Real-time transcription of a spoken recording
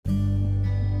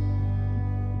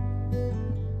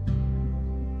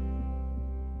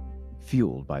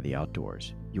Fueled by the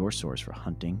Outdoors, your source for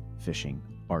hunting, fishing,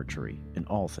 archery, and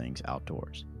all things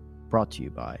outdoors. Brought to you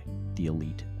by the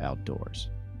Elite Outdoors.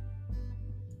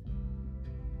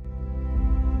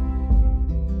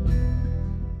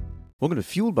 Welcome to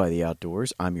Fueled by the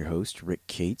Outdoors. I'm your host, Rick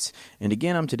Cates, and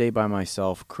again, I'm today by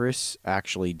myself. Chris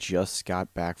actually just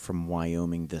got back from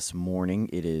Wyoming this morning.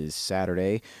 It is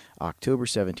Saturday, October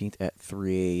 17th at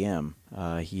 3 a.m.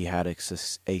 He had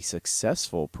a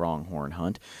successful pronghorn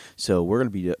hunt, so we're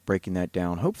going to be breaking that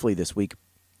down hopefully this week.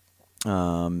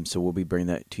 So we'll be bringing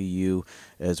that to you,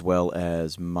 as well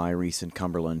as my recent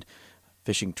Cumberland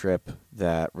fishing trip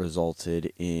that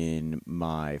resulted in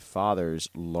my father's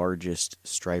largest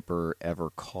striper ever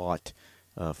caught,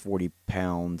 40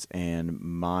 pounds, and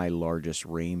my largest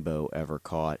rainbow ever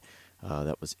caught,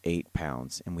 that was 8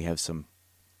 pounds. And we have some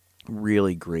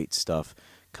really great stuff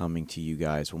coming to you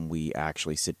guys when we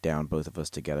actually sit down, both of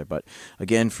us together. But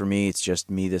again, for me, it's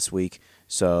just me this week,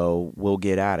 so we'll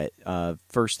get at it.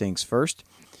 First things first,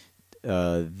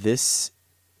 this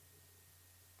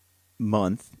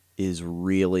month is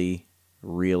really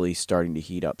starting to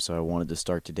heat up. So I wanted to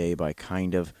start today by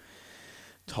kind of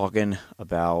talking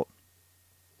about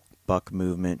buck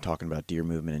movement, talking about deer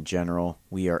movement in general.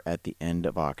 We are at the end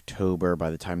of October. By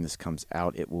the time this comes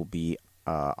out, it will be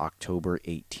October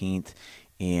 18th,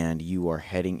 and you are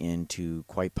heading into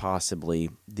quite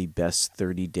possibly the best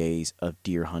 30 days of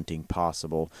deer hunting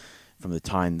possible from the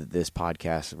time that this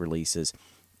podcast releases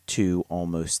to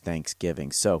almost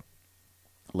Thanksgiving. So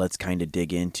let's kind of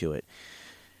dig into it.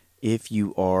 If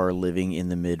you are living in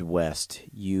the Midwest,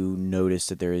 you notice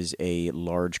that there is a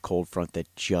large cold front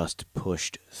that just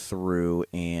pushed through,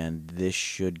 and this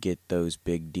should get those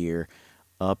big deer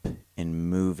up and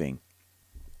moving.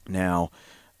 Now,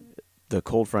 the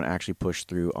cold front actually pushed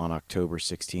through on October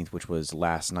 16th, which was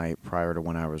last night prior to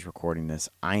when I was recording this.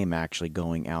 I am actually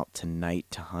going out tonight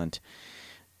to hunt.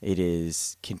 It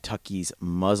is Kentucky's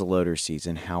muzzleloader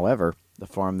season. However, the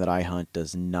farm that I hunt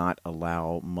does not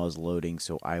allow muzzleloading,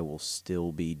 so I will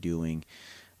still be doing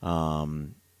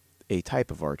a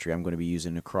type of archery. I'm going to be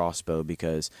using a crossbow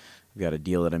because I've got a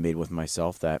deal that I made with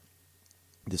myself that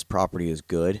this property is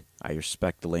good. I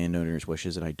respect the landowner's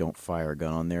wishes and I don't fire a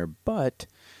gun on there, but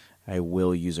I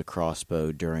will use a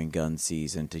crossbow during gun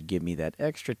season to give me that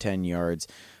extra 10 yards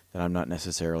that I'm not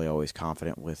necessarily always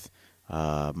confident with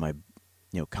my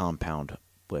compound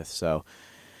with. So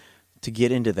to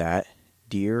get into that,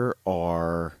 deer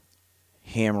are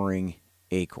hammering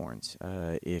acorns.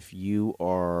 If you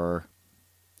are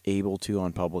able to,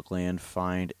 on public land,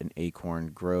 find an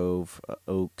acorn grove,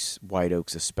 oaks, white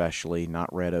oaks especially,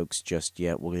 not red oaks just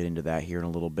yet. We'll get into that here in a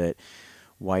little bit.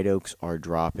 White oaks are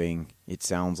dropping. It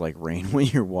sounds like rain when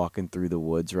you're walking through the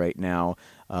woods right now,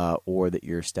 or that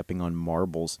you're stepping on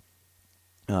marbles.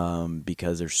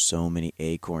 Because there's so many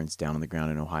acorns down on the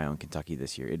ground in Ohio and Kentucky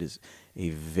this year. It is a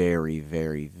very,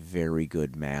 very, very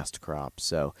good mast crop.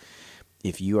 So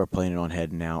if you are planning on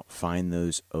heading out, find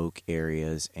those oak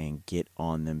areas and get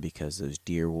on them, because those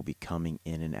deer will be coming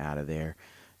in and out of there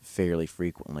fairly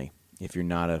frequently. If you're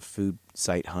not a food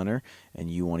site hunter and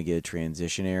you want to get a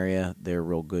transition area, they're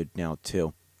real good now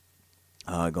too.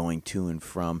 Going to and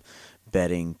from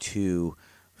bedding to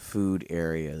food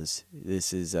areas.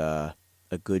 This is a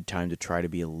good time to try to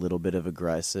be a little bit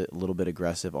aggressive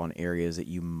on areas that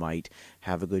you might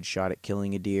have a good shot at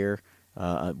killing a deer,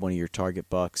 one of your target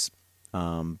bucks.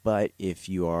 But if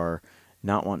you are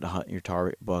not wanting to hunt your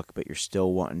target buck, but you're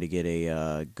still wanting to get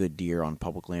a good deer on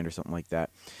public land or something like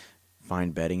that,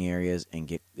 find bedding areas and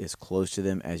get as close to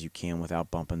them as you can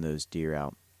without bumping those deer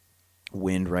out.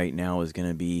 Wind right now is going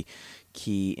to be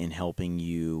key in helping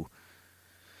you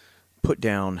put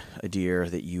down a deer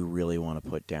that you really want to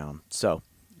put down. So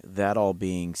that all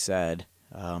being said,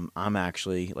 I'm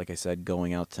actually, like I said,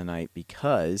 going out tonight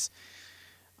because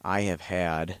I have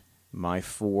had my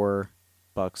 4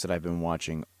 bucks that I've been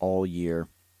watching all year,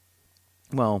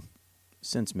 well,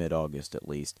 since mid-August at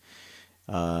least,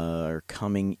 are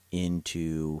coming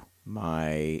into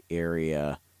my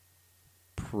area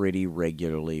pretty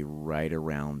regularly right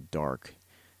around dark.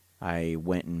 I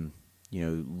went and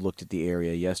looked at the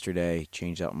area yesterday,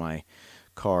 changed out my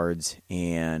cards,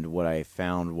 and what I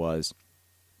found was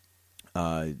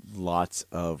lots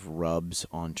of rubs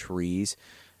on trees.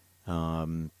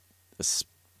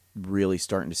 Really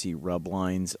starting to see rub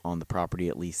lines on the property,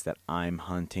 at least that I'm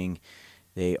hunting.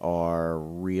 They are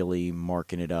really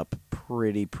marking it up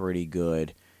pretty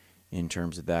good in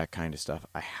terms of that kind of stuff.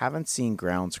 I haven't seen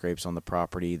ground scrapes on the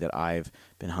property that I've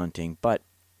been hunting, but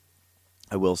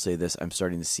I will say this, I'm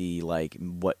starting to see like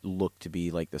what look to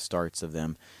be like the starts of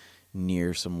them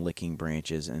near some licking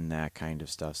branches and that kind of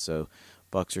stuff. So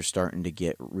bucks are starting to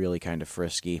get really kind of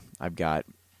frisky. I've got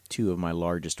two of my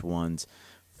largest ones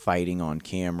fighting on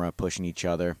camera, pushing each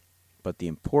other. But the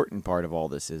important part of all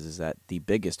this is that the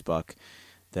biggest buck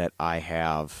that I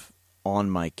have on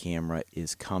my camera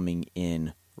is coming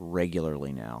in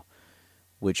regularly now,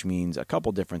 which means a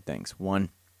couple different things. One,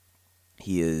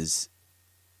 he is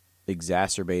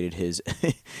exacerbated his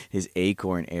his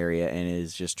acorn area and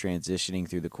is just transitioning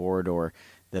through the corridor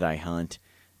that I hunt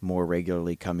more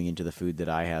regularly, coming into the food that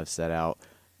I have set out,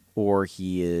 or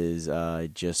he is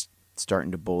just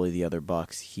starting to bully the other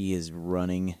bucks. He is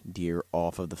running deer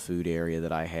off of the food area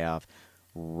that I have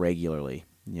regularly.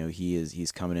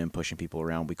 He's coming in, pushing people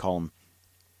around. We call him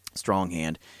strong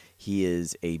hand. He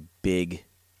is a big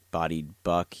bodied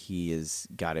buck. He has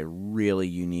got a really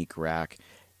unique rack,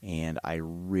 and I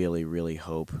really, really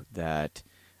hope that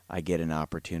I get an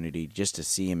opportunity just to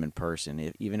see him in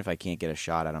person. Even if I can't get a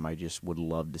shot at him, I just would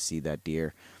love to see that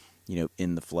deer,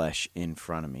 in the flesh in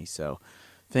front of me. So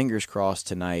fingers crossed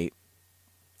tonight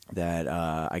that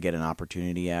I get an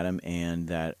opportunity at him, and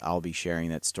that I'll be sharing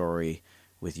that story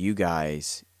with you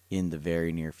guys in the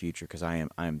very near future, because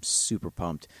I'm super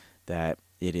pumped that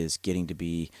it is getting to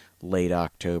be late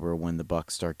October when the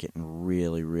bucks start getting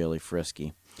really, really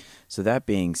frisky. So that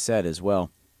being said as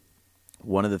well,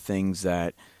 one of the things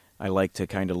that I like to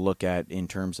kind of look at in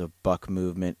terms of buck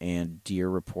movement and deer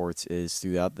reports is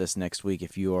throughout this next week,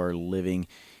 if you are living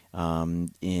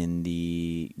in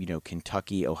the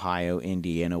Kentucky, Ohio,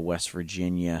 Indiana, West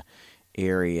Virginia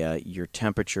area, your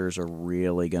temperatures are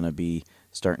really going to be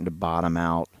starting to bottom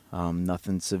out.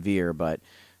 Nothing severe, but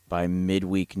by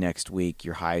midweek next week,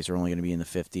 your highs are only going to be in the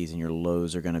 50s and your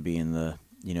lows are going to be in the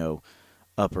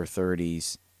upper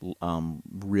 30s,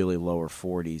 really lower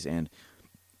 40s, and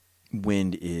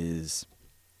wind is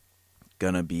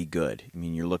going to be good. I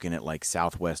mean, you're looking at like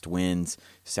southwest winds,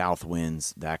 south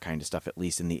winds, that kind of stuff, at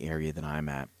least in the area that I'm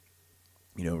at.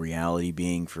 Reality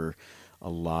being for a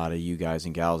lot of you guys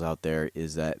and gals out there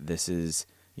is that this is,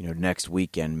 next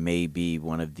weekend may be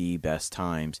one of the best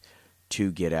times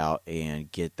to get out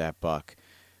and get that buck.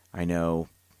 I know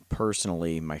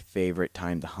personally my favorite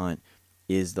time to hunt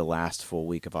is the last full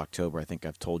week of October. I think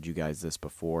I've told you guys this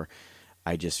before.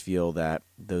 I just feel that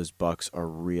those bucks are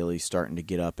really starting to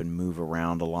get up and move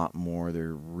around a lot more.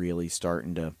 They're really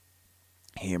starting to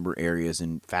hamber areas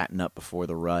and fatten up before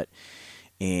the rut.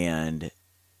 And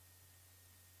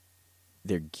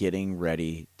they're getting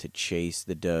ready to chase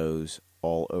the does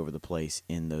all over the place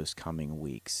in those coming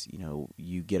weeks.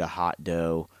 You get a hot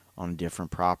doe on a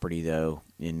different property, though,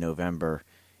 in November,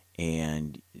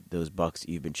 and those bucks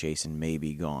you've been chasing may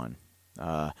be gone.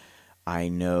 I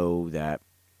know that,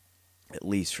 at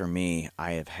least for me,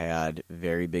 I have had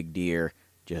very big deer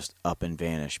just up and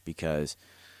vanish because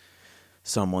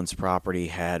someone's property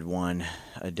had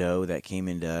a doe that came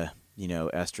into,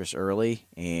 estrus early,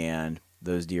 and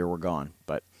those deer were gone.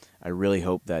 But I really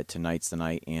hope that tonight's the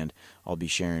night, and I'll be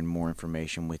sharing more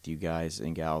information with you guys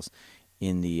and gals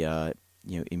in the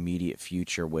immediate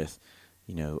future with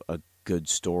a good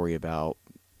story about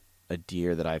a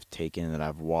deer that I've taken, that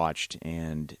I've watched,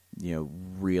 and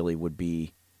really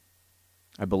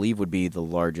I believe would be the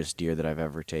largest deer that I've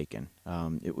ever taken.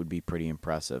 It would be pretty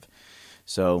impressive.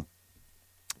 So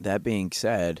that being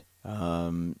said,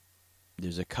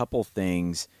 there's a couple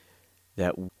things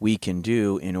that we can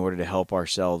do in order to help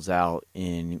ourselves out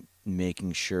in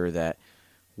making sure that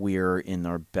we're in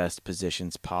our best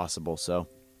positions possible. So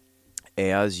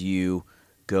as you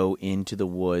go into the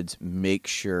woods, make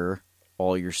sure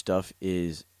all your stuff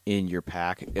is in your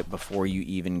pack before you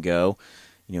even go.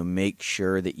 Make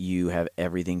sure that you have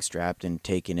everything strapped and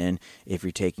taken in. If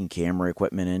you're taking camera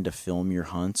equipment in to film your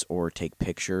hunts or take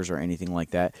pictures or anything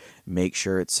like that, make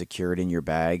sure it's secured in your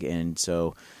bag, and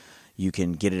so you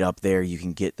can get it up there. You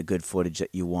can get the good footage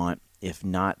that you want. If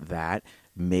not that,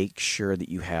 make sure that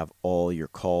you have all your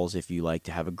calls. If you like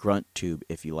to have a grunt tube,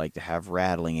 if you like to have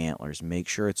rattling antlers, make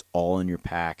sure it's all in your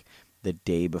pack the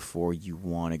day before you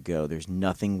want to go. There's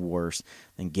nothing worse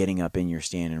than getting up in your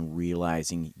stand and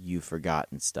realizing you've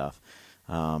forgotten stuff.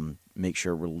 Make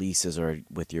sure releases are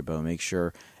with your bow. Make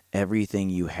sure everything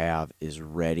you have is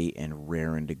ready and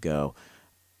raring to go.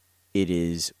 It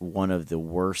is one of the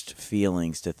worst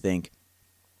feelings to think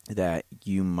that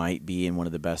you might be in one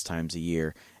of the best times of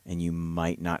year and you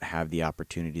might not have the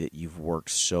opportunity that you've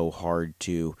worked so hard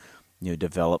to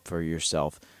develop for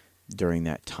yourself during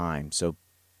that time. So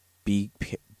be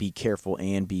careful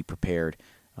and be prepared.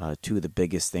 Two of the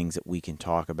biggest things that we can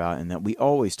talk about, and that we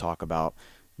always talk about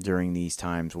during these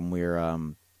times when we're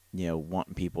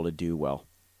wanting people to do well.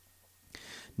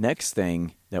 Next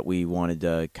thing that we wanted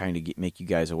to kind of make you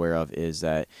guys aware of is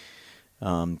that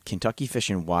Kentucky Fish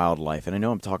and Wildlife. And I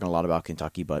know I'm talking a lot about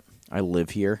Kentucky, but I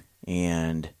live here,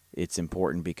 and it's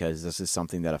important because this is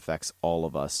something that affects all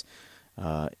of us.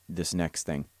 This next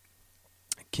thing.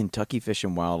 Kentucky Fish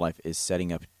and Wildlife is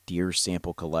setting up deer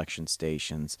sample collection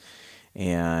stations,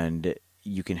 and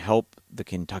you can help the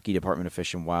Kentucky Department of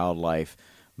Fish and Wildlife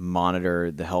monitor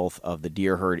the health of the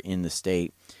deer herd in the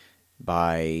state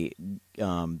by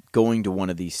going to one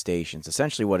of these stations.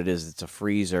 Essentially what it is, it's a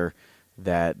freezer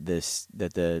that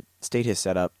the state has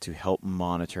set up to help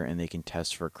monitor, and they can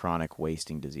test for chronic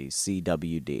wasting disease,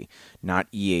 CWD,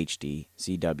 not EHD,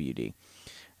 CWD.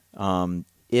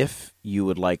 If you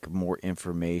would like more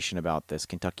information about this,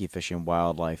 Kentucky Fish and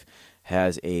Wildlife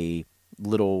has a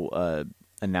little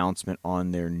announcement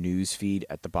on their news feed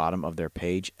at the bottom of their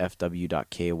page,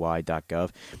 fw.ky.gov.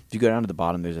 If you go down to the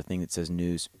bottom, there's a thing that says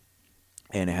news,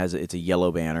 and it's a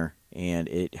yellow banner, and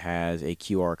it has a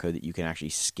QR code that you can actually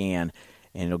scan,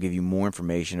 and it'll give you more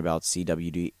information about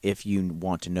CWD if you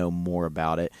want to know more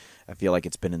about it. I feel like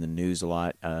it's been in the news a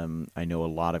lot. I know a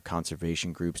lot of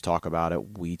conservation groups talk about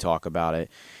it. We talk about it,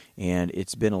 and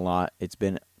it's been a lot. It's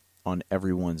been on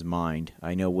everyone's mind.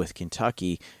 I know with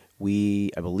Kentucky, I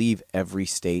believe every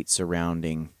state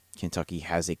surrounding Kentucky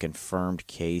has a confirmed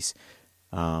case,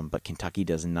 but Kentucky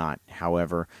does not.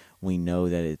 However, we know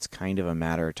that it's kind of a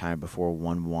matter of time before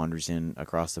one wanders in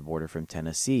across the border from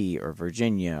Tennessee or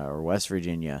Virginia or West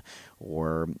Virginia,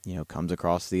 or comes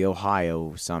across the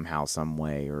Ohio somehow, some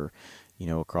way, or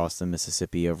across the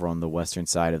Mississippi over on the western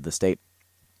side of the state.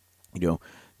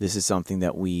 This is something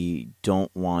that we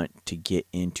don't want to get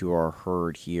into our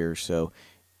herd here. So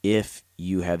if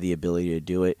you have the ability to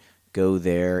do it, go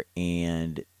there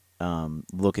and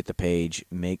look at the page.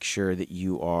 Make sure that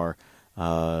you are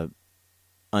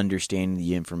understanding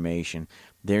the information.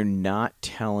 They're not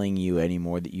telling you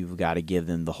anymore that you've got to give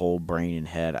them the whole brain and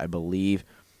head. I believe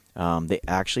they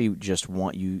actually just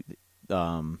want you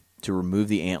to remove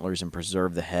the antlers and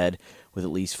preserve the head with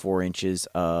at least 4 inches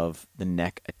of the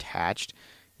neck attached.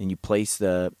 And you place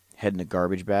the head in a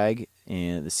garbage bag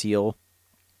and seal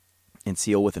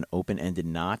with an open-ended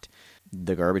knot.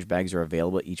 The garbage bags are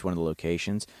available at each one of the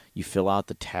locations. You fill out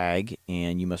the tag,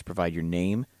 and you must provide your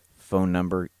name, phone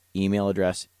number, email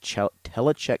address,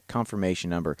 telecheck confirmation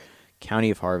number,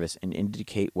 county of harvest, and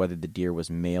indicate whether the deer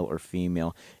was male or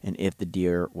female, and if the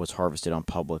deer was harvested on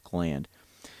public land.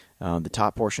 The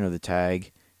top portion of the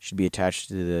tag should be attached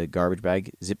to the garbage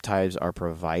bag. Zip ties are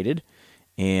provided,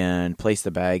 and place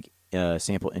the bag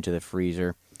sample into the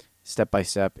freezer.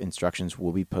 Step-by-step instructions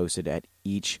will be posted at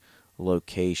each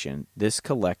location. This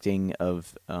collecting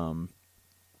of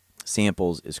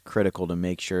samples is critical to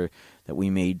make sure that we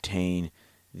maintain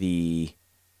the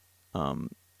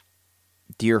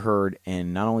deer herd,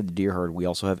 and not only the deer herd, we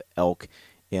also have elk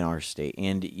in our state.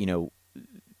 And,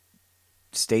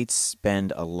 states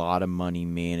spend a lot of money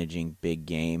managing big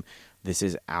game. This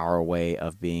is our way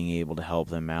of being able to help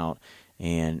them out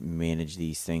and manage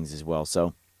these things as well.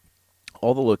 So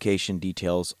all the location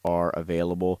details are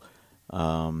available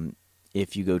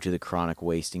if you go to the chronic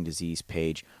wasting disease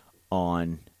page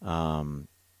on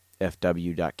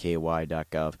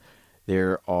fw.ky.gov.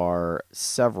 There are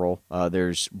several.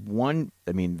 There's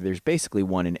basically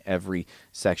one in every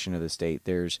section of the state.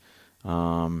 There's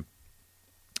one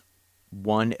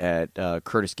at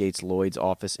Curtis Gates Lloyd's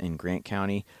office in Grant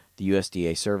County, the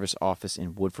USDA Service Office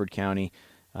in Woodford County,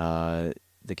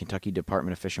 the Kentucky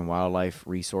Department of Fish and Wildlife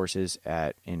Resources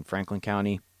in Franklin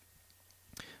County,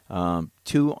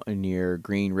 2 near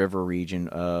Green River region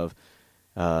of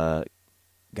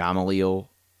Gamaliel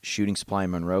Shooting Supply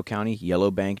in Monroe County, Yellow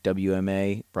Bank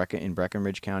WMA in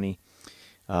Breckenridge County,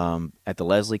 at the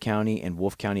Leslie County and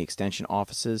Wolfe County Extension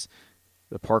offices,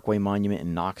 the Parkway Monument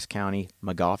in Knox County,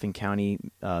 Magoffin County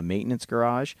Maintenance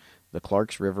Garage, the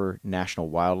Clarks River National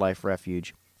Wildlife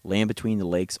Refuge, Land Between the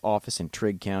Lakes office in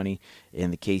Trigg County,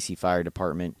 and the Casey Fire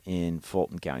Department in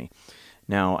Fulton County.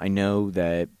 Now, I know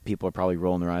that people are probably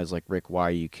rolling their eyes like, Rick,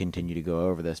 why you continue to go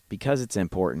over this? Because it's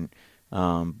important.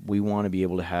 We want to be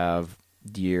able to have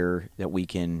deer that we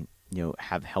can,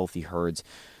 have healthy herds.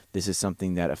 This is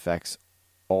something that affects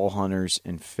all hunters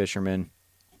and fishermen,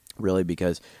 really,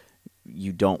 because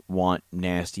you don't want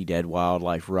nasty dead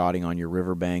wildlife rotting on your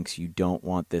riverbanks. You don't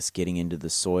want this getting into the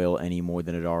soil any more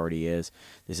than it already is.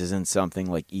 This isn't something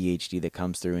like EHD that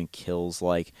comes through and kills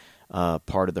like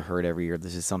part of the herd every year.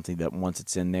 This is something that once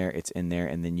it's in there,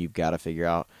 and then you've got to figure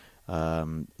out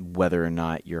whether or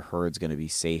not your herd's going to be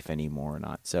safe anymore or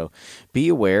not. So be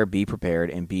aware, be prepared,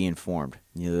 and be informed.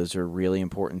 Those are really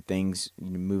important things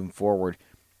moving forward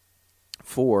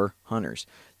for hunters.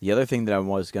 The other thing that I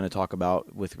was going to talk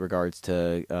about with regards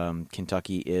to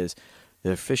Kentucky is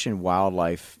the Fish and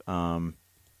Wildlife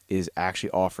is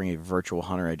actually offering a virtual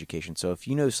hunter education. So if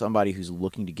you know somebody who's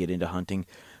looking to get into hunting,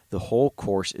 the whole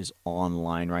course is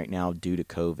online right now due to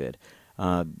COVID.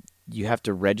 You have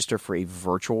to register for a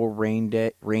virtual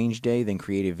range day, then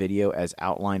create a video as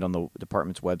outlined on the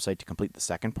department's website to complete the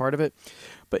second part of it.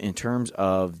 But in terms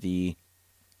of the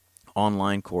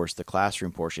online course, the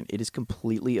classroom portion, it is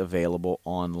completely available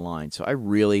online. So I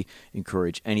really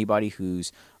encourage anybody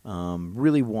who's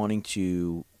really wanting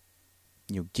to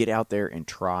get out there and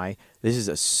try. This is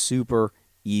a super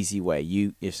easy way.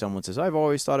 If someone says, I've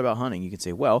always thought about hunting, you can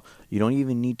say, well, you don't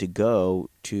even need to go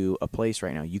to a place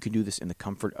right now. You can do this in the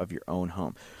comfort of your own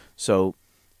home. So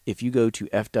if you go to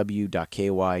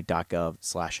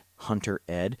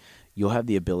fw.ky.gov/huntered, you'll have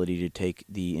the ability to take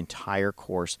the entire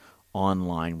course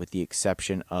online with the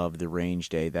exception of the range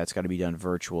day. That's got to be done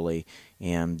virtually,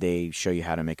 and they show you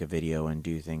how to make a video and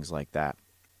do things like that.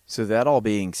 So that all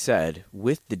being said,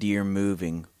 with the deer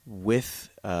moving, with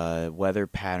weather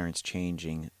patterns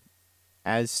changing,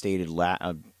 as stated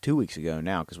 2 weeks ago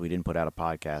now, because we didn't put out a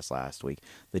podcast last week,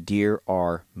 the deer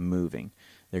are moving.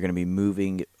 They're going to be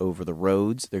moving over the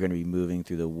roads. They're going to be moving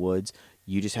through the woods.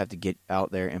 You just have to get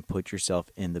out there and put yourself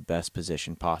in the best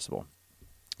position possible.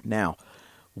 Now,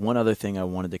 one other thing I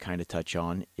wanted to kind of touch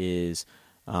on is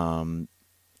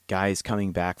guys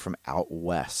coming back from out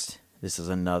west. This is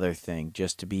another thing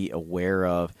just to be aware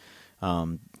of.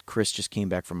 Chris just came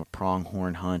back from a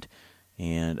pronghorn hunt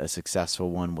and a successful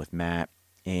one with Matt.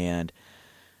 And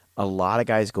a lot of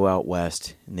guys go out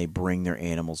west and they bring their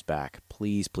animals back.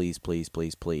 Please, please, please,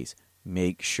 please, please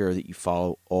make sure that you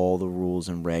follow all the rules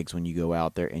and regs when you go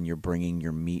out there and you're bringing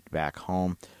your meat back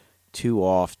home. Too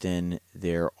often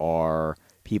there are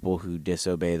people who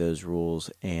disobey those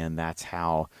rules, and that's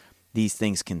how these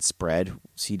things can spread,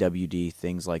 CWD,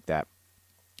 things like that.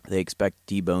 They expect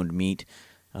deboned meat.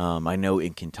 I know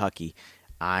in Kentucky,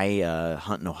 I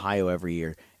hunt in Ohio every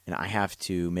year, and I have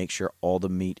to make sure all the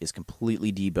meat is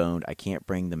completely deboned. I can't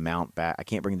bring the mount back. I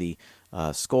can't bring the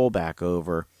skull back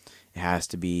over. It has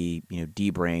to be,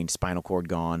 debrained, spinal cord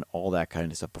gone, all that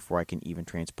kind of stuff before I can even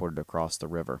transport it across the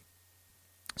river.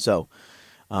 So,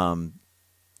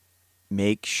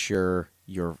 make sure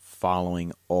you're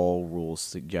following all rules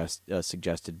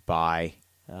suggested by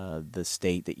the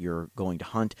state that you're going to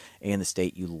hunt and the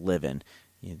state you live in.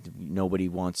 Nobody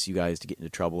wants you guys to get into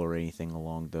trouble or anything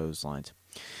along those lines.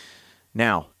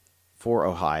 Now, for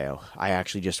Ohio, I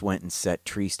actually just went and set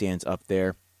tree stands up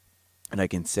there, and I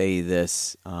can say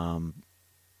this,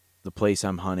 the place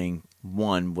I'm hunting,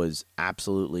 one, was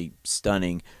absolutely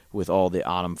stunning with all the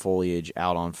autumn foliage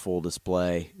out on full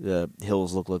display. The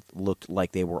hills looked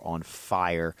like they were on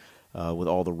fire with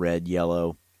all the red,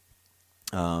 yellow,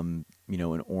 and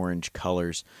orange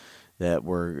colors that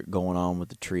were going on with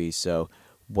the trees. So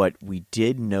what we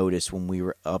did notice when we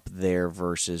were up there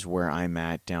versus where I'm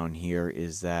at down here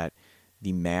is that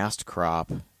the mast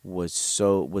crop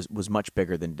was much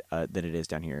bigger than it is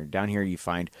down here. Down here you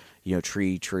find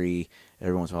tree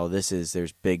every once in a while.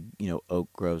 There's big oak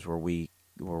groves where we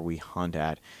hunt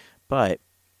at, but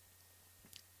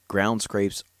ground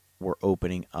scrapes were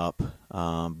opening up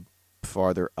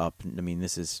farther up.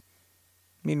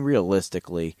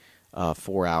 Realistically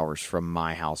 4 hours from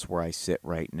my house where I sit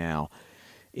right now.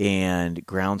 And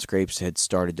ground scrapes had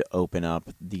started to open up.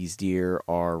 These deer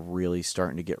are really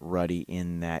starting to get ruddy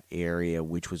in that area,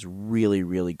 which was really,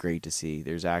 really great to see.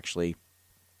 There's actually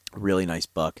a really nice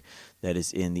buck that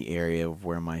is in the area of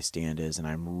where my stand is, and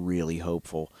I'm really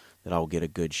hopeful that I'll get a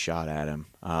good shot at him.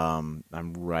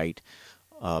 I'm right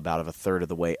about a third of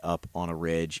the way up on a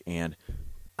ridge, and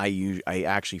I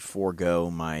actually forego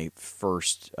my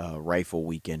first rifle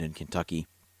weekend in Kentucky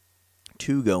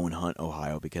to go and hunt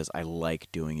Ohio because I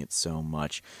like doing it so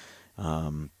much.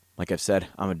 Like I've said,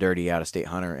 I'm a dirty out-of-state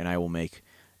hunter, and I will make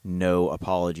no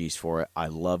apologies for it. I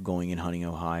love going and hunting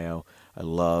Ohio. I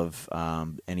love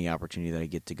any opportunity that I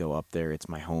get to go up there. It's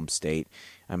my home state.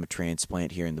 I'm a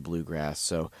transplant here in the Bluegrass,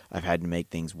 so I've had to make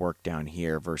things work down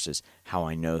here versus how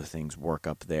I know things work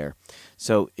up there.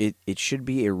 So it should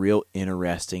be a real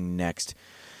interesting next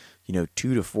 2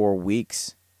 to 4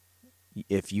 weeks.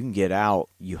 If you can get out,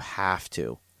 you have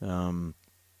to.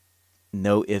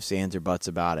 No ifs, ands, or buts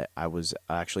about it. I was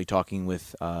actually talking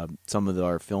with some of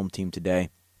our film team today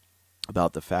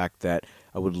about the fact that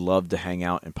I would love to hang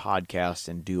out and podcast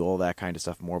and do all that kind of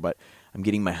stuff more, but I'm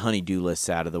getting my honey-do lists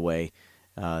out of the way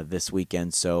this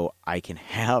weekend so I can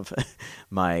have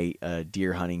my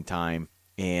deer hunting time.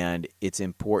 And it's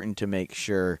important to make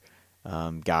sure,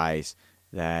 guys,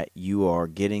 that you are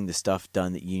getting the stuff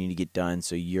done that you need to get done,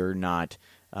 so you're not,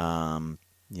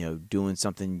 doing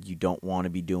something you don't want to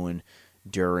be doing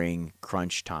during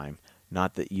crunch time.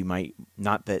 Not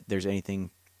that there's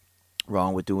anything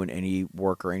wrong with doing any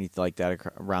work or anything like that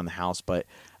around the house, but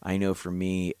I know for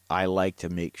me, I like to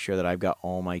make sure that I've got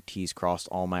all my T's crossed,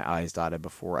 all my I's dotted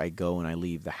before I go and I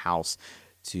leave the house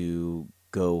to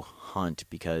go hunt,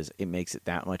 because it makes it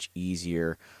that much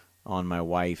easier on my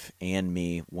wife and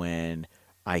me when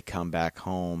I come back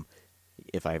home,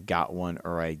 if I've got one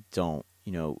or I don't.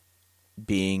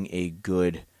 Being a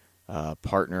good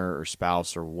partner or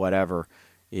spouse or whatever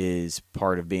is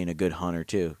part of being a good hunter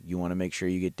too. You want to make sure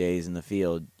you get days in the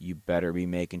field. You better be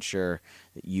making sure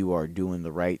that you are doing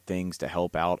the right things to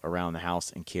help out around the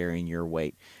house and carrying your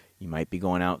weight. You might be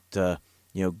going out to,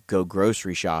 go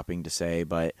grocery shopping to say,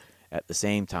 but at the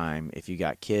same time, if you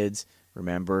got kids,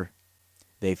 remember,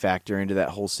 they factor into that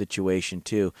whole situation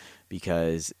too,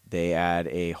 because they add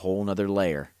a whole nother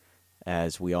layer,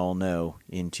 as we all know,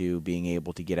 into being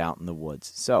able to get out in the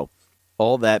woods. So,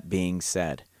 all that being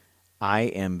said, I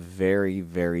am very,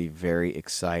 very, very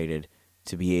excited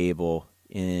to be able,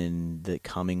 in the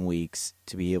coming weeks,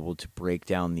 to be able to break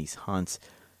down these hunts,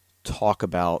 talk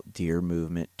about deer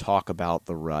movement, talk about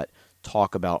the rut,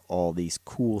 talk about all these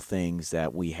cool things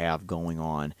that we have going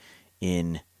on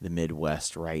in the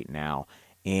Midwest right now.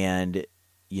 And,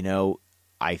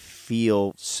 I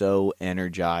feel so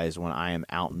energized when I am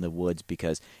out in the woods,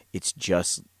 because it's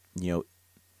just,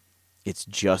 it's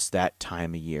just that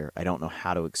time of year. I don't know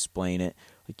how to explain it.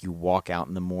 Like, you walk out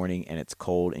in the morning and it's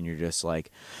cold and you're just like,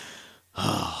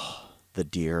 oh, the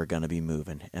deer are going to be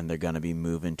moving, and they're going to be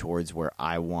moving towards where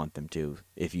I want them to.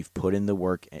 If you've put in the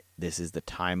work, this is the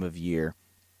time of year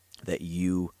that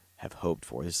you have hoped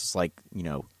for. This is like,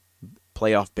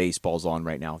 playoff baseball's on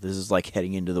right now. This is like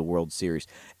heading into the World Series.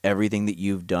 Everything that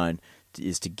you've done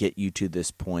is to get you to this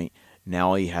point. Now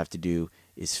all you have to do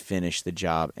is finish the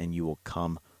job, and you will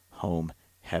come home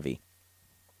heavy.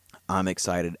 I'm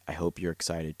excited. I hope you're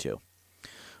excited too.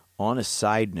 On a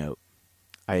side note,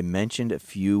 I mentioned a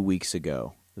few weeks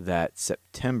ago that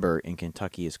September in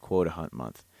Kentucky is quota hunt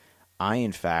month. I,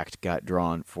 in fact, got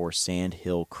drawn for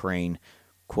sandhill crane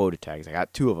quota tags. I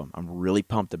got 2 of them. I'm really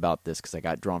pumped about this because I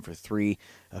got drawn for 3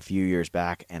 a few years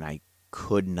back, and I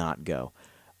could not go.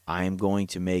 I am going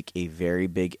to make a very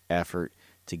big effort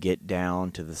to get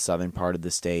down to the southern part of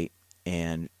the state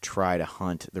and try to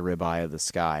hunt the ribeye of the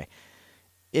sky.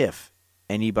 If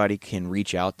anybody can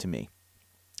reach out to me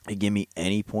and give me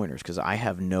any pointers, because I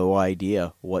have no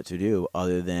idea what to do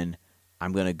other than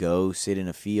I'm going to go sit in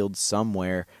a field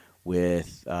somewhere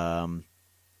with,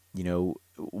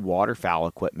 waterfowl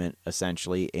equipment,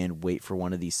 essentially, and wait for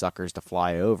one of these suckers to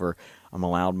fly over. I'm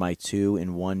allowed my 2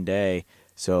 in one day,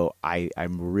 so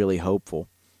I'm really hopeful.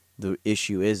 The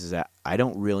issue is that I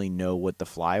don't really know what the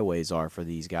flyways are for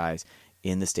these guys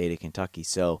in the state of Kentucky.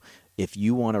 So if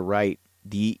you want to write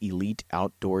the Elite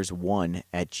Outdoors 1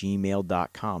 at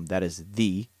gmail.com, that is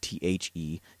the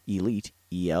THE Elite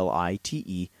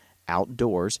ELITE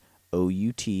Outdoors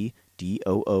OUTDOORS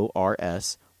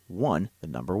 1, the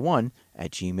number 1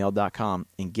 at gmail.com,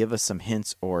 and give us some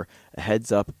hints or a heads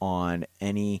up on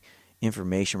any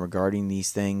information regarding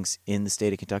these things in the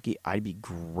state of Kentucky. I'd be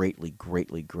greatly,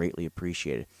 greatly, greatly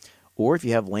appreciated. Or if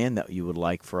you have land that you would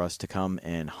like for us to come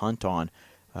and hunt on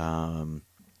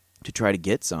to try to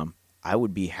get some, I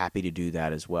would be happy to do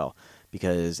that as well.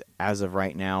 Because as of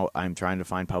right now, I'm trying to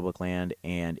find public land,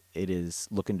 and it is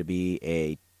looking to be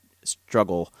a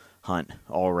struggle hunt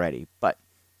already. But,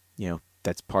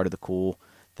 that's part of the cool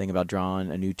thing about drawing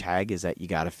a new tag, is that you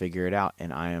got to figure it out.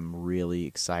 And I am really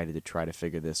excited to try to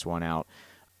figure this one out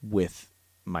with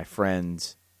my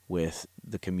friends, with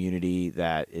the community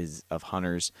that is of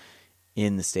hunters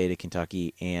in the state of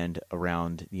Kentucky and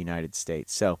around the United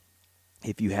States. So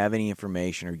if you have any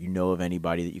information or you know of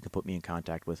anybody that you can put me in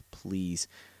contact with, please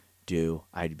do.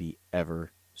 I'd be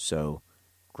ever so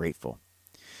grateful.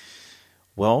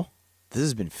 Well, this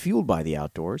has been Fueled by the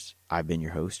Outdoors. I've been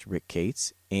your host, Rick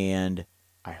Cates, and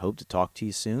I hope to talk to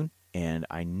you soon. And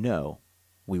I know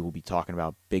we will be talking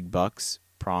about big bucks,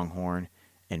 pronghorn,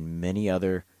 and many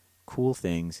other cool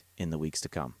things in the weeks to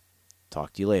come.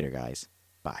 Talk to you later, guys.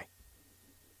 Bye.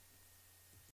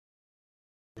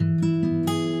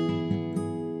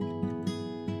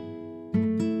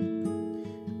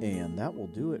 And that will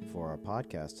do it for our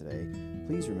podcast today.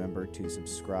 Please remember to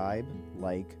subscribe,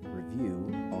 like, review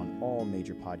on all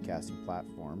major podcasting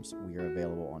platforms. We are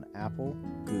available on Apple,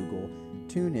 Google,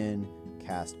 TuneIn,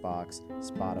 CastBox,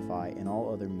 Spotify, and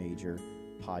all other major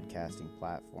podcasting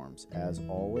platforms. As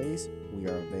always, we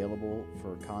are available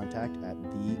for contact at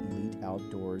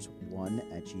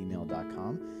theeliteoutdoors1 at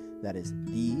gmail.com. That is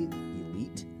the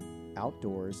Elite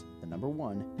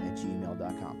outdoors1 at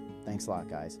gmail.com. Thanks a lot,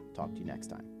 guys. Talk to you next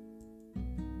time.